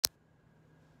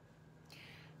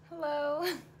Hello.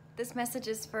 This message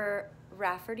is for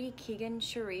Rafferty Keegan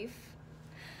Sharif.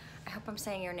 I hope I'm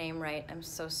saying your name right. I'm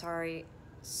so sorry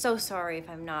if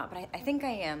I'm not, but I think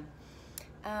I am.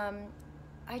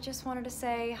 I just wanted to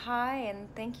say hi and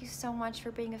thank you so much for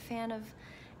being a fan of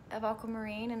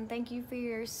Aquamarine, and thank you for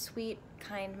your sweet,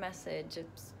 kind message.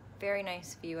 It's very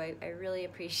nice of you. I really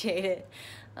appreciate it.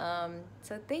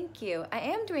 So thank you. I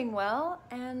am doing well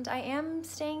and I am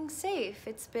staying safe.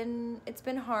 It's been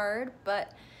hard,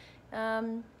 but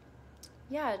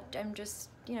yeah, I'm just,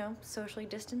 socially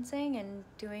distancing and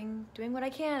doing what I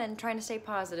can and trying to stay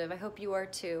positive. I hope you are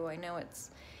too. I know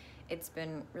it's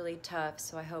been really tough,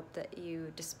 so I hope that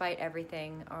you, despite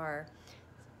everything, are,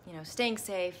 staying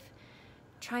safe,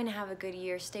 trying to have a good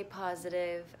year, stay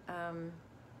positive,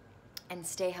 and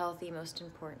stay healthy, most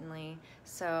importantly.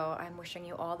 So I'm wishing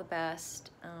you all the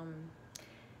best,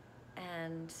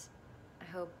 and I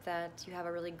hope that you have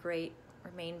a really great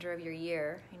remainder of your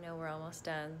year. I know we're almost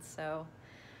done, so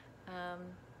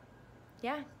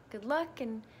yeah, good luck,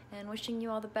 and wishing you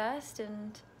all the best,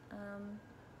 and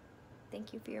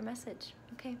thank you for your message.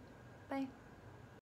 Okay, bye.